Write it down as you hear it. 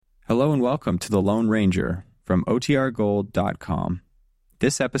Hello and welcome to The Lone Ranger from OTRGold.com.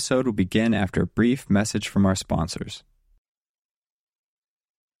 This episode will begin after a brief message from our sponsors.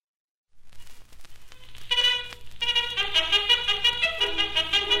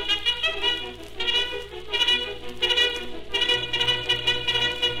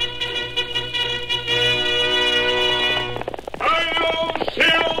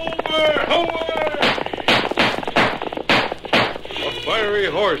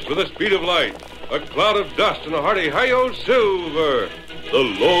 Horse with the speed of light, a cloud of dust, and a hearty hi-yo silver, the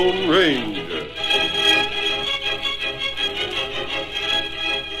Lone Ranger.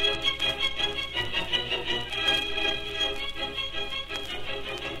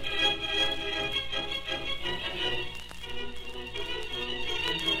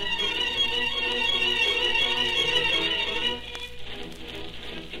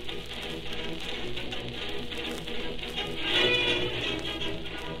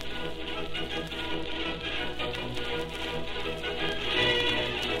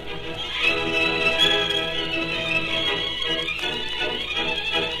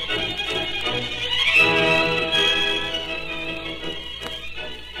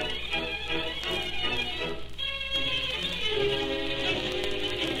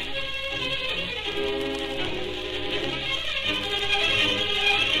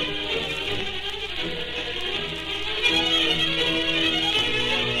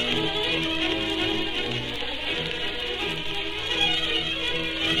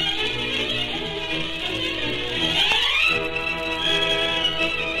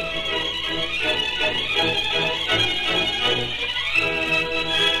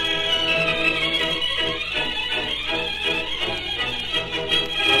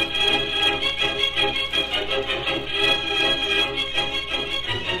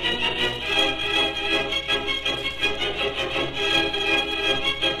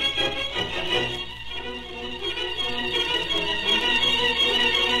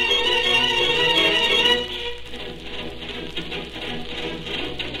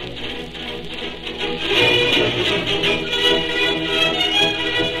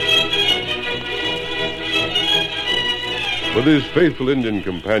 With his faithful Indian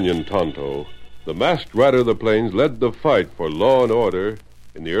companion, Tonto, the masked rider of the plains led the fight for law and order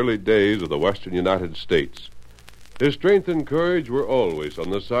in the early days of the western United States. His strength and courage were always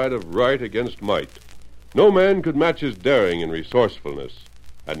on the side of right against might. No man could match his daring and resourcefulness,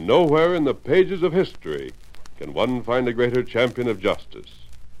 and nowhere in the pages of history can one find a greater champion of justice.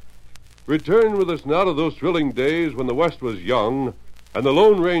 Return with us now to those thrilling days when the West was young and the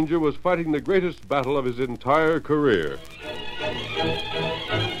Lone Ranger was fighting the greatest battle of his entire career.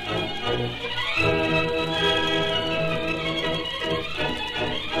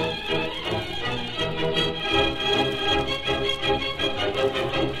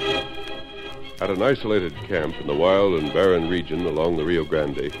 At an isolated camp in the wild and barren region along the Rio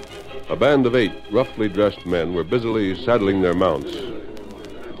Grande, a band of 8 roughly dressed men were busily saddling their mounts.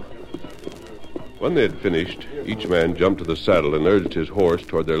 When they had finished, each man jumped to the saddle and urged his horse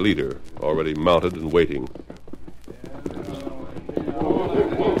toward their leader, already mounted and waiting.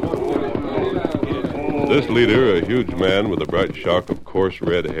 This leader, a huge man with a bright shock of coarse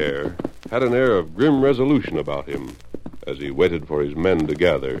red hair, had an air of grim resolution about him as he waited for his men to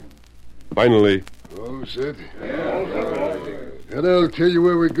gather. Finally... All set? And I'll tell you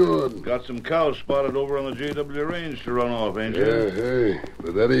where we're going. Got some cows spotted over on the JW range to run off, ain't you? Yeah, hey,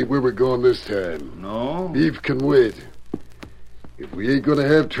 but that ain't where we're going this time. No? Beef can wait. If we ain't gonna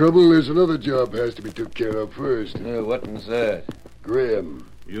have trouble, there's another job has to be took care of first. What's that? Graham.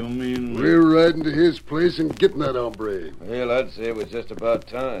 You mean... We're riding to his place and getting that hombre. Well, I'd say it was just about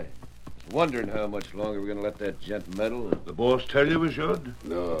time. Wondering how much longer we're going to let that gent meddle. The boss tell you we should?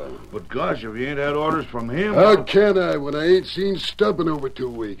 No. But gosh, if you ain't had orders from him... How can I when I ain't seen Stubb in over 2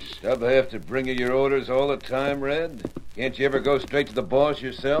 weeks? Stubb have to bring you your orders all the time, Red? Can't you ever go straight to the boss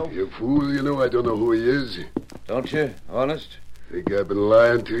yourself? You fool, you know I don't know who he is. Don't you? Honest? Think I've been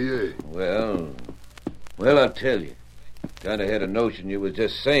lying to you? Well, I'll tell you. Kind of had a notion you was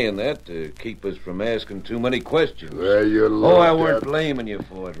just saying that to keep us from asking too many questions. Well, you're I weren't blaming you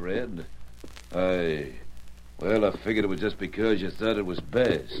for it, Red. I figured it was just because you thought it was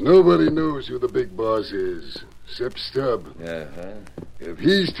best. Nobody knows who the big boss is, except Stubb. Uh-huh. If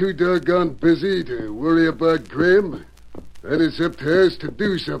he's too doggone busy to worry about Graham, then it's up to us to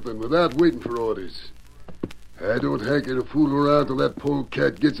do something without waiting for orders. I don't hanker to fool around till that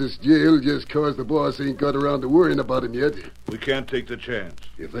polecat gets us jailed just 'cause the boss ain't got around to worrying about him yet. We can't take the chance.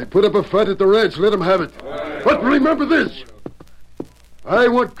 If they put up a fight at the ranch, let them have it. Right. But remember this. I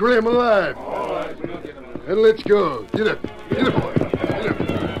want Graham alive. All right. And let's go. Get up. Get up. Get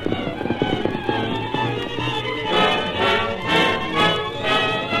up.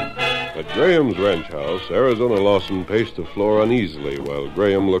 Graham's ranch house, Arizona Lawson paced the floor uneasily while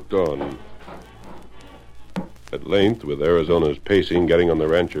Graham looked on. At length, with Arizona's pacing getting on the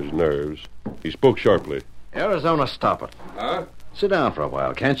rancher's nerves, he spoke sharply. Arizona, stop it. Huh? Sit down for a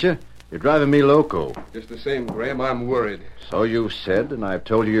while, can't you? You're driving me loco. Just the same, Graham, I'm worried. So you've said, and I've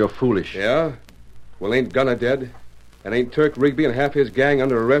told you you're foolish. Yeah? Well, ain't Gunner dead? And ain't Turk Rigby and half his gang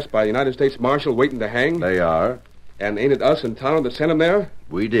under arrest by a United States Marshal waiting to hang? They are. And ain't it us and Tonto that sent him there?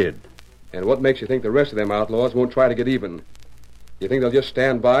 We did. And what makes you think the rest of them outlaws won't try to get even? You think they'll just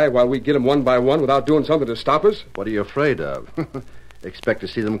stand by while we get them one by one without doing something to stop us? What are you afraid of? Expect to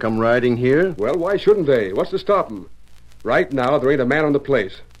see them come riding here? Well, why shouldn't they? What's to stop them? Right now, there ain't a man on the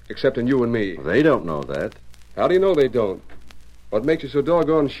place, excepting you and me. They don't know that. How do you know they don't? What makes you so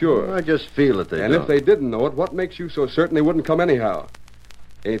doggone sure? I just feel that they don't. And if they didn't know it, what makes you so certain they wouldn't come anyhow?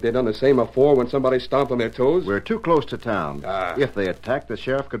 Ain't they done the same afore when somebody stomped on their toes? We're too close to town. Ah. If they attack, the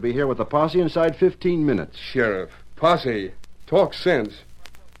sheriff could be here with the posse inside 15 minutes. Sheriff. Posse. Talk sense.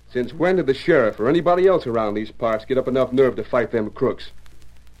 Since when did the sheriff or anybody else around these parts get up enough nerve to fight them crooks?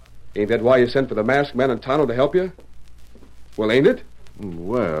 Ain't that why you sent for the masked man and Tonto to help you? Well, ain't it?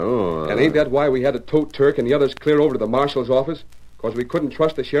 Well, And ain't that why we had to tote Turk and the others clear over to the marshal's office? Because we couldn't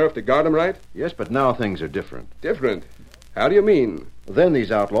trust the sheriff to guard him right? Yes, but now things are different. Different? How do you mean? Then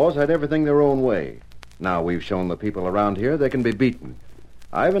these outlaws had everything their own way. Now we've shown the people around here they can be beaten.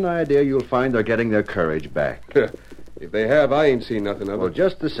 I've an idea you'll find they're getting their courage back. If they have, I ain't seen nothing of Well, it.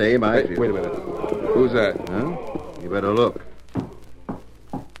 just the same, I feel... Wait a minute. Who's that? Huh? You better look.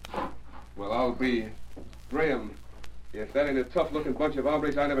 Well, I'll be... Graham. If that ain't a tough-looking bunch of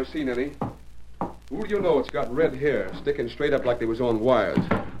hombres, I never seen any. Who do you know it's got red hair, sticking straight up like they was on wires?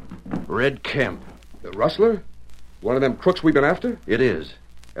 Red Kemp. The rustler? One of them crooks we've been after? It is.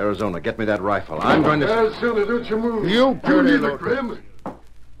 Arizona, get me that rifle. I'm going to... Arizona, don't you move. You dirty dirty look, Grim.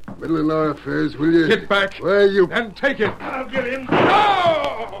 Middle in our affairs, will you? Get back. Why, you... And take it. I'll get him.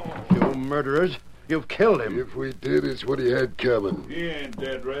 No! You murderers. You've killed him. If we did, it's what he had coming. He ain't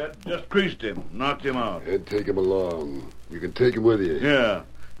dead, Red. Just creased him. Knocked him out. And take him along. You can take him with you. Yeah.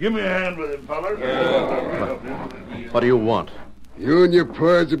 Give me a hand with him, feller. What do you want? You and your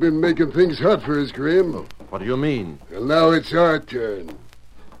pards have been making things hot for us, Grim. What do you mean? Well, now it's our turn.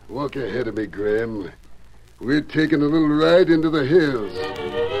 Walk ahead of me, Graham. We're taking a little ride into the hills.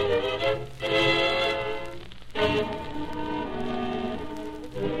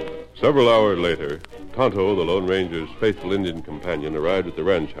 Several hours later, Tonto, the Lone Ranger's faithful Indian companion, arrived at the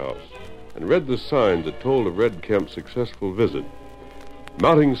ranch house and read the signs that told of Red Kemp's successful visit.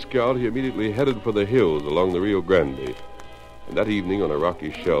 Mounting Scout, he immediately headed for the hills along the Rio Grande. And that evening, on a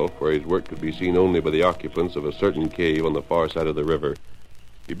rocky shelf where his work could be seen only by the occupants of a certain cave on the far side of the river,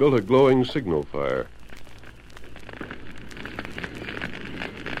 he built a glowing signal fire.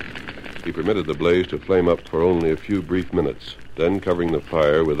 He permitted the blaze to flame up for only a few brief minutes. Then, covering the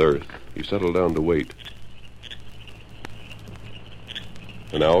fire with earth, he settled down to wait.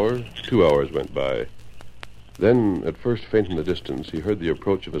 An hour, 2 hours went by. Then, at first faint in the distance, he heard the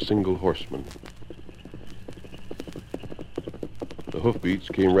approach of a single horseman. The hoofbeats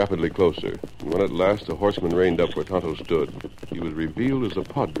came rapidly closer, and when at last the horseman reined up where Tonto stood, he was revealed as a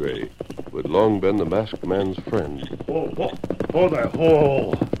padre who had long been the masked man's friend. Oh there.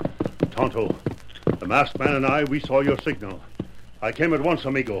 Oh. Tonto, the masked man and I, we saw your signal. I came at once,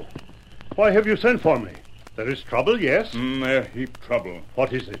 amigo. Why have you sent for me? There is trouble, yes? There heap trouble.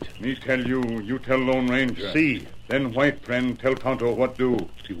 What is it? Me tell you tell Lone Ranger. See. Then white friend tell Tonto what do.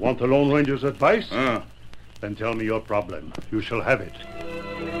 You want the Lone Ranger's advice? Ah. Then tell me your problem. You shall have it.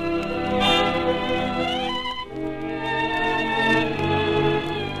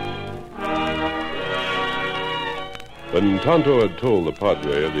 When Tonto had told the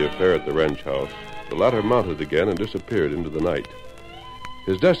padre of the affair at the ranch house, the latter mounted again and disappeared into the night.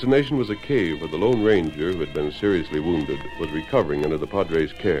 His destination was a cave where the Lone Ranger, who had been seriously wounded, was recovering under the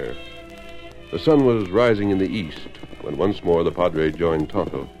padre's care. The sun was rising in the east when once more the padre joined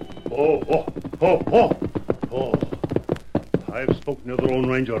Tonto. Oh. I've spoken to the Lone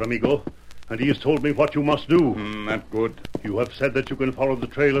Ranger, amigo, and he has told me what you must do. That good. You have said that you can follow the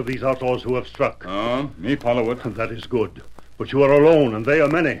trail of these outlaws who have struck. Me follow it. That is good. But you are alone, and they are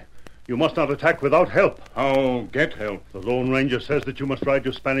many. You must not attack without help. How get help? The Lone Ranger says that you must ride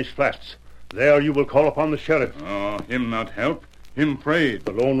to Spanish Flats. There you will call upon the sheriff. Him not help. Him afraid.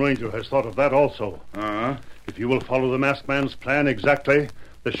 The Lone Ranger has thought of that also. If you will follow the masked man's plan exactly,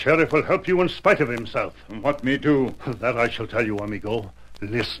 the sheriff will help you in spite of himself. What me do? That I shall tell you, amigo.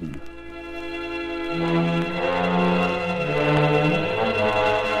 Listen.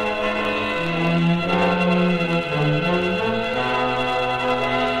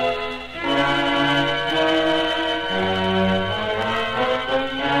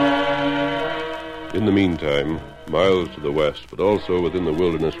 Meantime, miles to the west, but also within the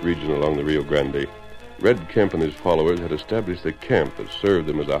wilderness region along the Rio Grande, Red Kemp and his followers had established a camp that served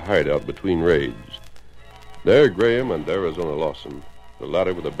them as a hideout between raids. There, Graham and Arizona Lawson, the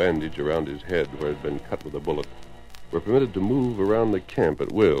latter with a bandage around his head where it had been cut with a bullet, were permitted to move around the camp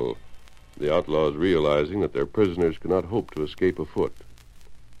at will, the outlaws realizing that their prisoners could not hope to escape afoot.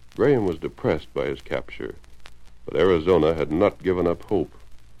 Graham was depressed by his capture, but Arizona had not given up hope.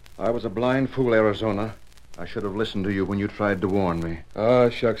 I was a blind fool, Arizona. I should have listened to you when you tried to warn me. Oh,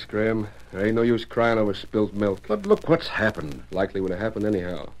 shucks, Graham. There ain't no use crying over spilt milk. But look what's happened. Likely would have happened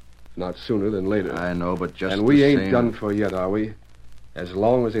anyhow. Not sooner than later. I know, but just And we ain't same... done for yet, are we? As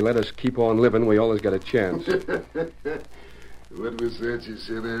long as they let us keep on living, we always got a chance. What was that you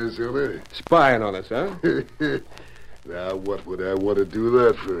said, Arizona? Spying on us, huh? Now, what would I want to do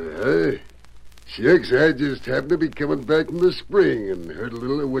that for, huh? Shucks, I just happened to be coming back from the spring and heard a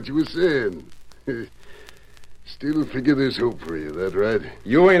little of what you were saying. Still figure there's hope for you, that right?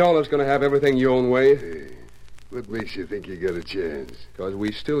 You ain't always going to have everything your own way. Hey, what makes you think you got a chance? Because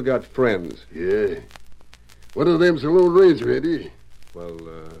we still got friends. Yeah. One of them's a Lone Ranger, ain't he? Well,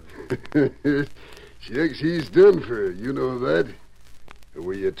 Shucks, he's done for, you know that? Or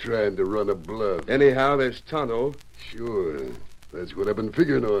were you trying to run a bluff? anyhow, there's Tonto. Sure. That's what I've been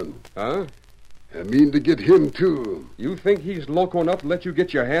figuring on. Huh? I mean to get him, too. You think he's loco enough to let you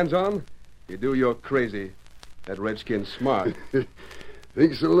get your hands on? You do, you're crazy. That redskin's smart.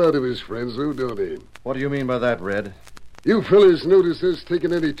 Thinks a lot of his friends, though, don't he? What do you mean by that, Red? You fellas notice us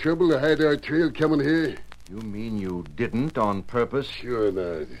taking any trouble to hide our trail coming here? You mean you didn't on purpose? Sure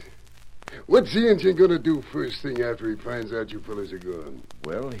not. What's the Injun going to do first thing after he finds out you fellas are gone?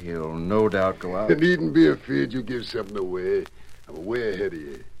 Well, he'll no doubt go out. You needn't be afraid you'll give something away. I'm way ahead of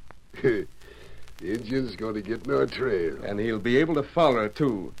you. The Injun's going to get in our trail. And he'll be able to follow her,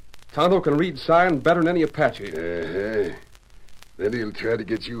 too. Tonto can read sign better than any Apache. Uh-huh. Then he'll try to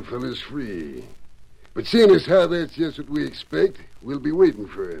get you fellas free. But seeing as how that's just what we expect, we'll be waiting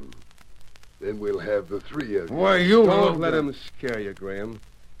for him. Then we'll have the three of you. Why, you... Don't let him scare you, Graham.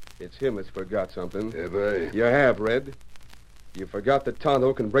 It's him that's forgot something. Have I? You have, Red. You forgot that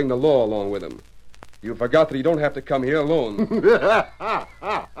Tonto can bring the law along with him. You forgot that he don't have to come here alone.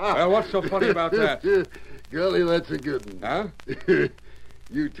 Well, what's so funny about that? Golly, that's a good one. Huh?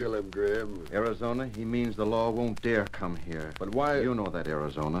 You tell him, Graham. Arizona, he means the law won't dare come here. But why... You know that,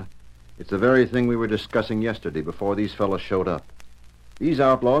 Arizona. It's the very thing we were discussing yesterday before these fellows showed up. These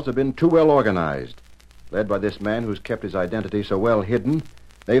outlaws have been too well organized. Led by this man who's kept his identity so well hidden,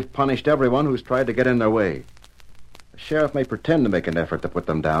 they've punished everyone who's tried to get in their way. The sheriff may pretend to make an effort to put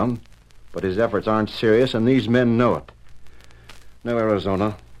them down, but his efforts aren't serious, and these men know it. No,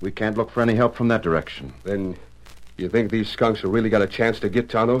 Arizona, we can't look for any help from that direction. Then you think these skunks have really got a chance to get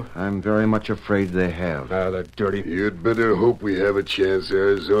Tonto? I'm very much afraid they have. Ah, they're dirty. You'd better hope we have a chance,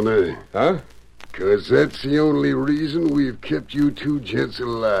 Arizona. Huh? 'Cause that's the only reason we've kept you two gents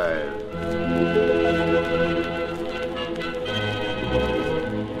alive.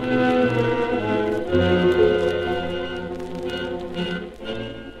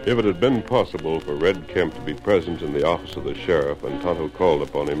 If it had been possible for Red Kemp to be present in the office of the sheriff when Tonto called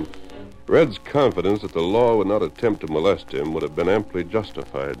upon him, Red's confidence that the law would not attempt to molest him would have been amply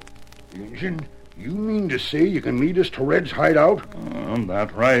justified. Injun, you mean to say you can lead us to Red's hideout?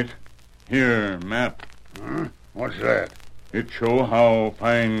 That's right. Here, map. Huh? What's that? It show how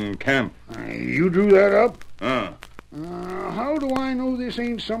fine camp. You drew that up? Ah. How do I know this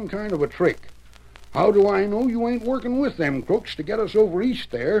ain't some kind of a trick? How do I know you ain't working with them crooks to get us over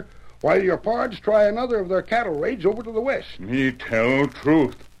east there, while your pards try another of their cattle raids over to the west? Me tell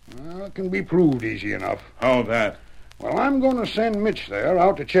truth. Well, it can be proved easy enough. How that? Well, I'm going to send Mitch there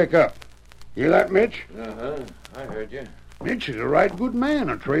out to check up. Hear that, Mitch? Uh-huh. I heard you. Mitch is a right good man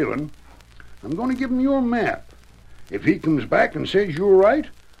a trailing. I'm going to give him your map. If he comes back and says you're right,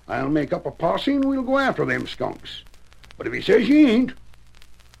 I'll make up a posse and we'll go after them skunks. But if he says you ain't,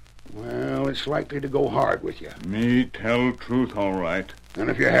 well, it's likely to go hard with you. Me tell truth, all right. And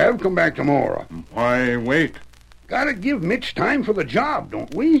if you have, come back tomorrow. Why wait? Gotta give Mitch time for the job,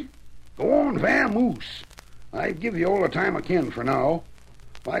 don't we? Go on, vamoose. I give you all the time I can for now.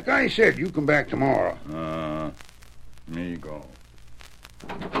 Like I said, you come back tomorrow. Me go.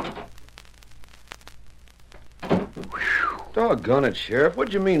 Doggone it, Sheriff.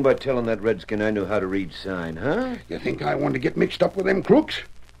 What'd you mean by telling that redskin I knew how to read sign, huh? You think I want to get mixed up with them crooks?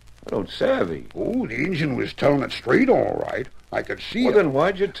 I don't savvy. Oh, the Injun was telling it straight all right. I could see Well, it. then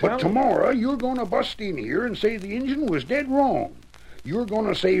why'd you tell But him? tomorrow, you're going to bust in here and say the Injun was dead wrong. You're going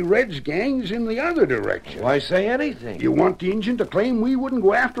to say Red's gang's in the other direction. Why say anything? You want the Injun to claim we wouldn't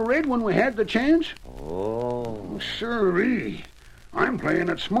go after Red when we had the chance? Oh. Sirree. I'm playing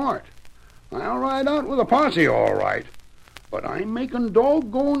it smart. I'll ride out with a posse, all right. But I'm making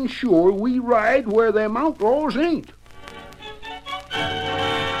doggone sure we ride where them outlaws ain't.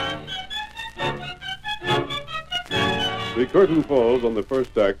 The curtain falls on the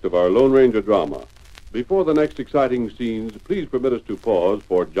first act of our Lone Ranger drama. Before the next exciting scenes, please permit us to pause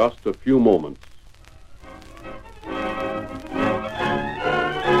for just a few moments.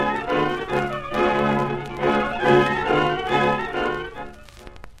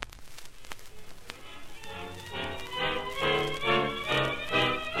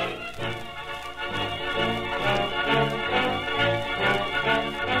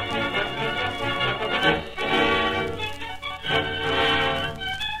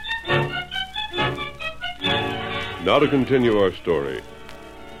 Now to continue our story.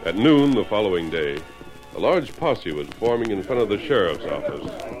 At noon the following day, a large posse was forming in front of the sheriff's office.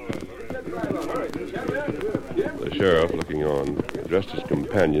 The sheriff, looking on, addressed his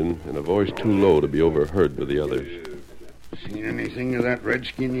companion in a voice too low to be overheard by the others. Seen anything of that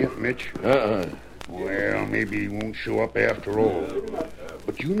redskin yet, Mitch? Uh-uh. Well, maybe he won't show up after all.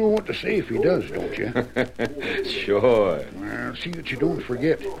 But you know what to say if he does, don't you? Sure. Well, see that you don't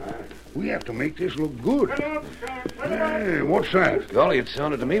forget. We have to make this look good. Hey, what's that? Golly, it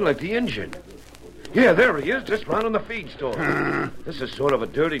sounded to me like the engine. Yeah, there he is, just round on the feed store. This is sort of a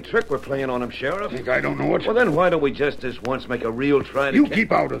dirty trick we're playing on him, Sheriff. Think I don't know what? Well, then why don't we just this once make a real try to... You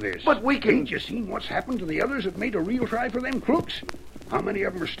keep out of this. But we can... Ain't you seen what's happened to the others that made a real try for them crooks? How many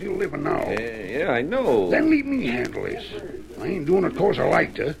of them are still living now? Yeah, I know. Then leave me handle this. I ain't doing it 'cause I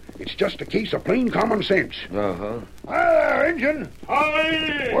like to. It's just a case of plain common sense. Uh-huh. Hi there, Injun.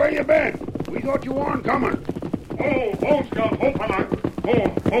 Hi! Where you been? We thought you weren't coming. Oh, Scout. Oh,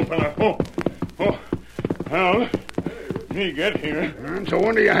 fella. Oh. Well, me get here. And so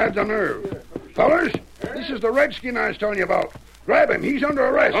when do you have the nerve? Fellers, this is the redskin I was telling you about. Grab him. He's under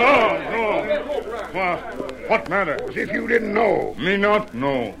arrest. Oh, no. Well, what matter? As if you didn't know. Me not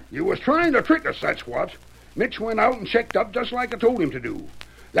know. You was trying to trick us, that's what. Mitch went out and checked up just like I told him to do.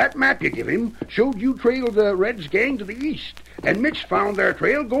 That map you give him showed you trailed the Reds gang to the east, and Mitch found their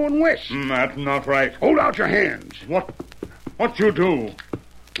trail going west. That's not right. Hold out your hands. What you do?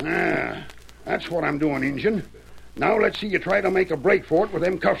 That's what I'm doing, Injun. Now let's see you try to make a break for it with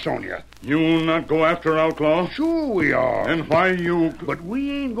them cuffs on you. You not go after Outlaw? Sure we are. And why you... But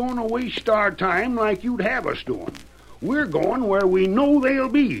we ain't going to waste our time like you'd have us doing. We're going where we know they'll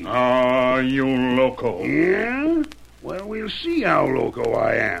be. Ah, you loco. Yeah? Well, we'll see how loco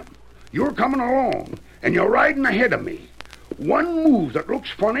I am. You're coming along, and you're riding ahead of me. One move that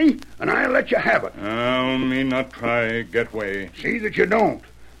looks funny, and I'll let you have it. Me not try get way. See that you don't.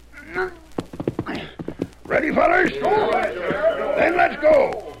 Ready, fellers? Then let's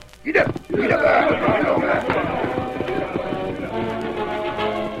go. Get up.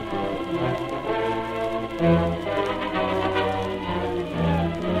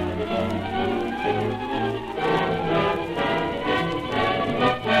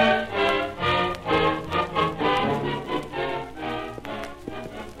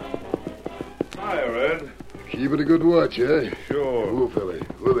 Hi, Red. Keep it a good watch, eh? Sure. Oh, fella.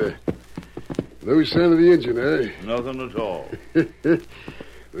 Whoa there. No sign of the engine, eh? Nothing at all.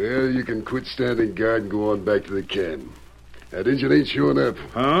 Well, you can quit standing guard and go on back to the camp. That engine ain't showing up.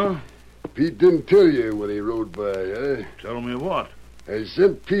 Huh? Pete didn't tell you when he rode by, eh? Tell me what? I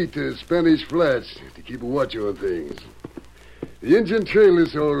sent Pete to Spanish Flats to keep a watch on things. The engine trail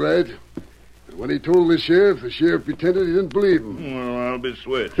is all right. But when he told the sheriff pretended he didn't believe him. Well, I'll be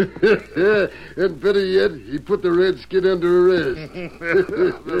switched. And better yet, he put the redskin under arrest.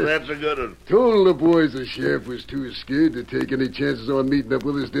 That's a good one. Told the boys the sheriff was too scared to take any chances on meeting up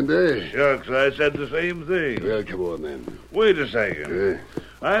with us, didn't they? Shucks, I said the same thing. Well, come on, then. Wait a second.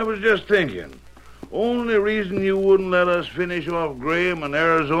 I was just thinking. Only reason you wouldn't let us finish off Graham in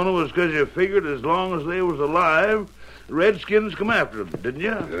Arizona was because you figured as long as they was alive, the Redskins come after them, didn't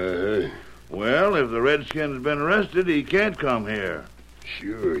you? Uh-huh. Well, if the Redskin's been arrested, he can't come here.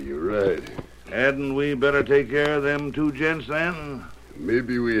 Sure, you're right. Hadn't we better take care of them two gents then?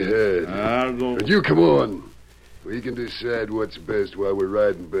 Maybe we had. I'll go. But you come on. We can decide what's best while we're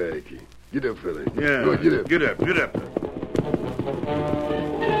riding back. Get up, fella. Yeah. Go, get up. Get up.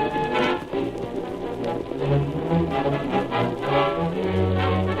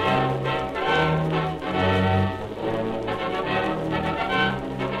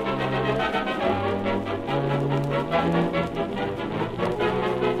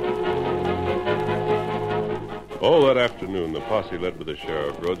 All that afternoon, the posse led by the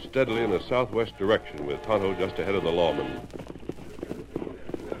sheriff rode steadily in a southwest direction with Tonto just ahead of the lawman.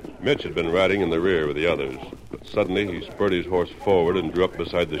 Mitch had been riding in the rear with the others, but suddenly he spurred his horse forward and drew up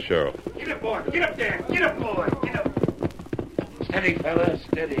beside the sheriff. Get up, boy. Get up there. Get up, boy. Get up. Steady, fella.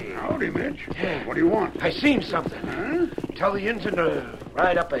 Steady. Howdy, Mitch. Yeah. What do you want? I seen something. Huh? Tell the engine to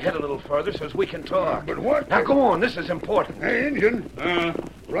ride up ahead a little further so as we can talk. But what? Now, go on. This is important. Hey, Injun.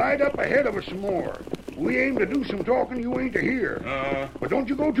 Ride up ahead of us some more. We aim to do some talking you ain't to hear. But don't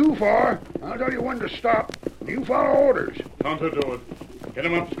you go too far. I'll tell you when to stop. You follow orders. Tonto, do it. Get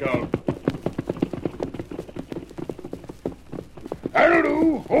him up, Scout. That'll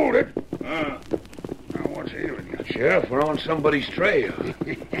do. Hold it. Now, what's ailing you? Sheriff, we're on somebody's trail.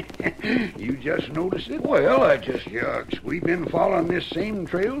 You just noticed it? Well, I just... Shucks, we've been following this same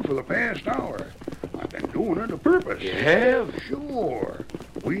trail for the past hour. I've been doing it a purpose. You have? Sure.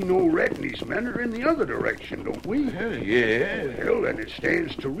 We know Red and his men are in the other direction, don't we? Yeah. Well, then it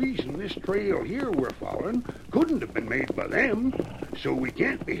stands to reason this trail here we're following couldn't have been made by them, so we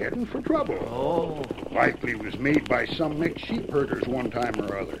can't be heading for trouble. Oh. Likely was made by some mixed sheep herders one time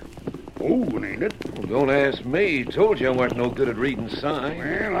or other. Oh, ain't it? Well, don't ask me. Told you I wasn't no good at reading signs.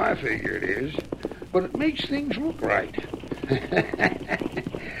 Well, I figure it is. But it makes things look right.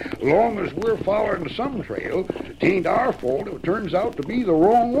 Long as we're following some trail, it ain't our fault if it turns out to be the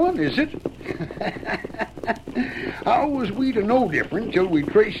wrong one, is it? How was we to know different till we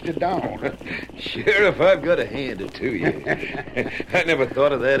traced it down? Sheriff, I've got to hand it to you. I never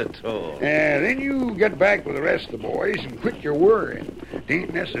thought of that at all. Then you get back with the rest of the boys and quit your worrying. It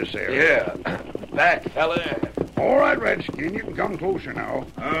ain't necessary. Yeah. Back, fella. All right, Redskin, you can come closer now.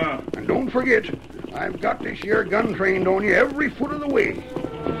 And don't forget, I've got this here gun trained on you every foot of the way.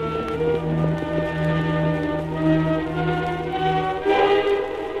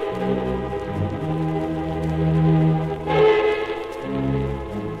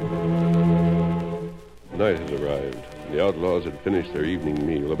 Night had arrived. The outlaws had finished their evening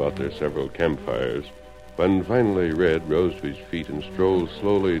meal about their several campfires, when finally Red rose to his feet and strolled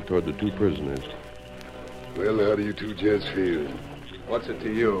slowly toward the two prisoners. Well, how do you two gents feel? What's it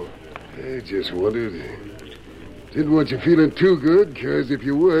to you? I just wondered. Didn't want you feeling too good, because if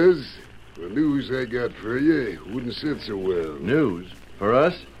you was, the news I got for you wouldn't sit so well. News? For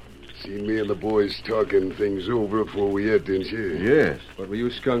us? Seen me and the boys talking things over before we ate, didn't you? Yes. What were you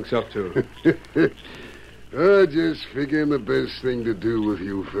skunks up to? Just figuring the best thing to do with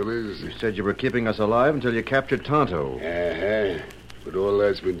you fellas. You said you were keeping us alive until you captured Tonto. Uh-huh. But all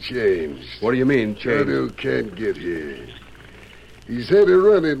that's been changed. What do you mean, changed? Tonto can't get here. He's had a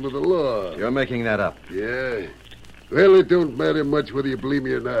run-in with the law. You're making that up. Yeah. Well, it don't matter much whether you believe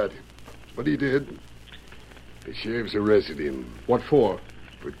me or not. But he did. The sheriff's arrested him. What for?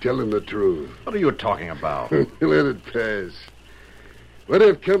 For telling the truth. What are you talking about? Let it pass. What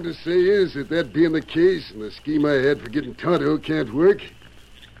I've come to say is that being the case and the scheme I had for getting Tonto can't work,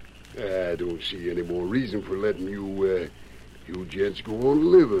 I don't see any more reason for letting you gents go on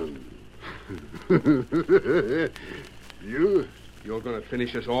living. You're going to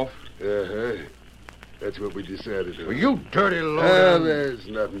finish us off? Uh-huh. That's what we decided on. Well, you dirty lord. There's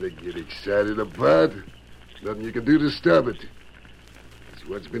nothing to get excited about. Nothing you can do to stop it. It's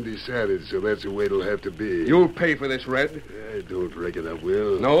what's been decided, so that's the way it'll have to be. You'll pay for this, Red. I don't reckon I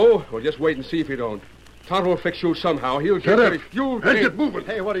will. No? Well, just wait and see if you don't. Tonto will fix you somehow. He'll Shut get... up. You'll Get moving.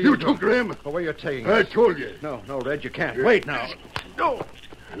 Hey, what are you doing? You too, Graham. Oh, where you taking I us? told you. No, Red, you can't. Wait now. No.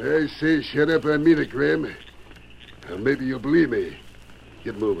 I say shut up, I mean it, Graham. Maybe you'll believe me.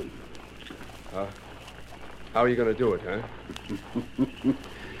 Get moving. How are you going to do it, huh?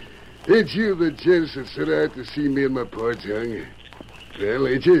 Ain't you the gents that set out to see me and my parts hung? Well,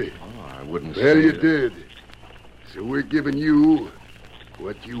 ain't you? Oh, I wouldn't say Well, you that. did. So we're giving you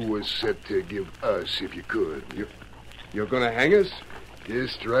what you was set to give us if you could. You're going to hang us?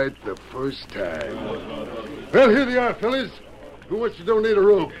 Just right the first time. Well, here they are, fellas. Who wants to donate a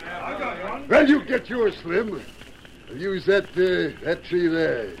rope? I got one. Well, you get yours, Slim. Use that tree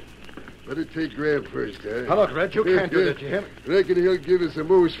there. Better take Graham first, huh? Now, look, Red, you can't do that to him. Reckon he'll give us the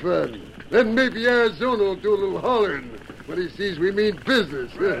most fun. Then maybe Arizona will do a little hollering when he sees we mean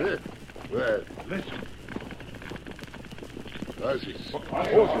business. What? Listen. Posses.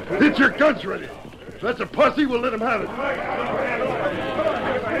 Get your guns ready. If that's a posse, we'll let him have it.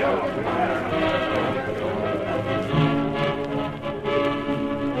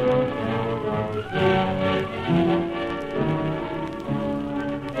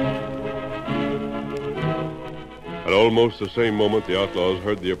 At almost the same moment, the outlaws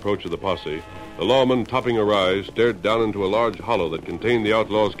heard the approach of the posse. The lawman, topping a rise, stared down into a large hollow that contained the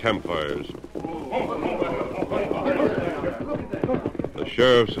outlaws' campfires. The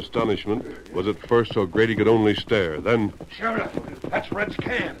sheriff's astonishment was at first so great he could only stare. Then... Sheriff, that's Red's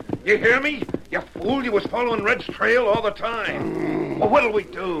camp. You hear me? You fool, you was following Red's trail all the time. Well, what'll we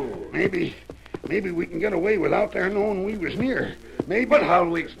do? Maybe we can get away without their knowing we was near. Maybe. But how'll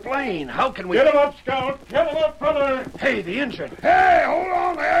we explain? How can we... Get him up, Scout! Get him up, brother! Hey, the engine. Hey, hold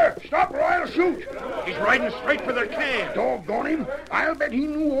on there. Stop or I'll shoot. He's riding straight for their camp. Doggone him. I'll bet he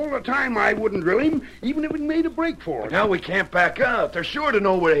knew all the time I wouldn't drill him, even if it made a break for it. Now we can't back out. They're sure to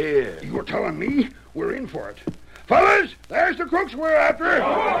know we're here. You're telling me we're in for it. Fellas, there's the crooks we're after.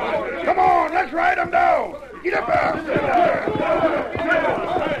 Come on, let's ride them down. Get up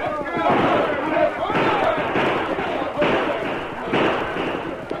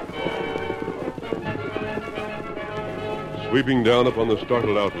Sweeping down upon the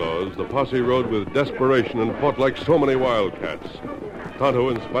startled outlaws, the posse rode with desperation and fought like so many wildcats. Tonto,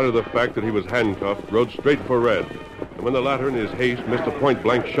 in spite of the fact that he was handcuffed, rode straight for Red. And when the latter, in his haste, missed a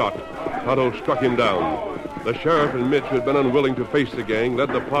point-blank shot, Tonto struck him down. The sheriff and Mitch, who had been unwilling to face the gang, led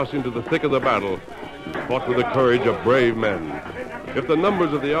the posse into the thick of the battle and fought with the courage of brave men. If the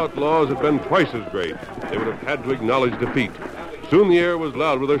numbers of the outlaws had been twice as great, they would have had to acknowledge defeat. Soon the air was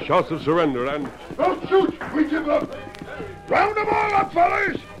loud with their shouts of surrender and... Don't shoot! We give up! Round them all up,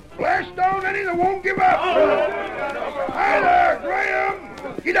 fellas! Blast down any that won't give up! Hi there, Graham!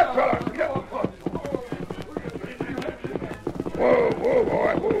 Get up, fellas! Get up! Whoa, boy,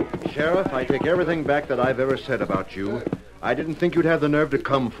 whoa. Sheriff, I take everything back that I've ever said about you. I didn't think you'd have the nerve to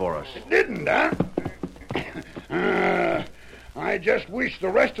come for us. Didn't, huh? I just wish the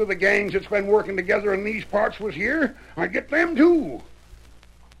rest of the gangs that's been working together in these parts was here. I'd get them, too.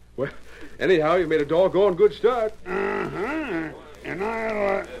 Well, anyhow, you made a doggone good start. Uh-huh. And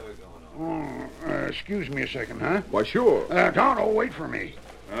I'll, excuse me a second, huh? Why, sure. Tonto, wait for me.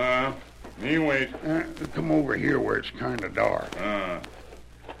 Me wait. Come over here where it's kind of dark.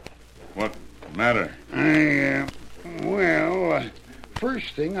 What matter?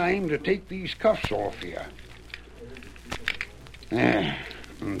 First thing, I aim to take these cuffs off you.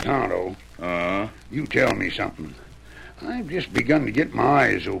 Tonto, you tell me something. I've just begun to get my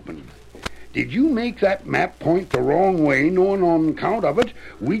eyes open. Did you make that map point the wrong way, knowing on account of it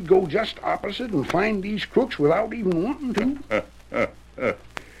we'd go just opposite and find these crooks without even wanting to?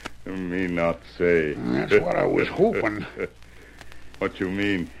 Me not say. That's what I was hoping. What you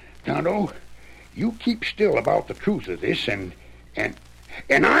mean? Tonto, you keep still about the truth of this, and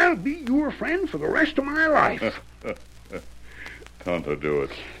I'll be your friend for the rest of my life. Tonto, do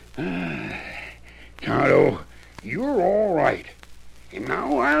it. Tonto, you're all right. And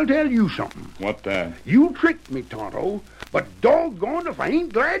now I'll tell you something. What that? You tricked me, Tonto, but doggone if I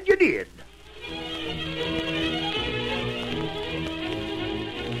ain't glad you did.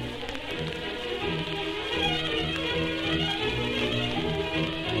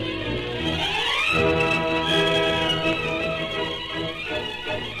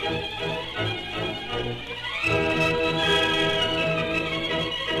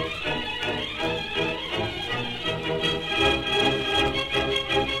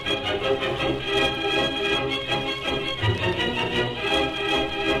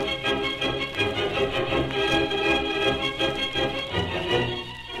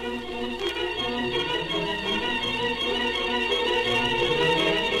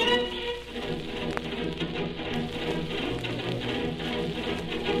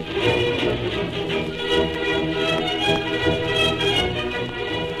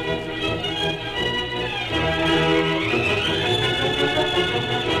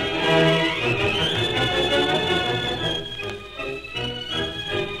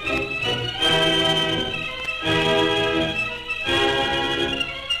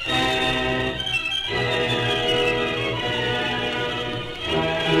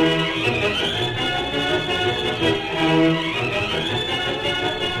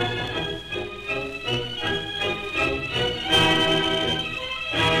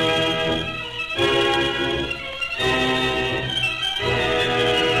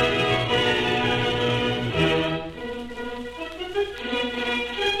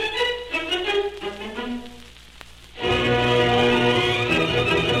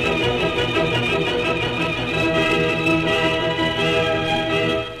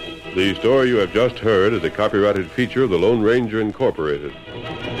 The story you have just heard is a copyrighted feature of the Lone Ranger Incorporated.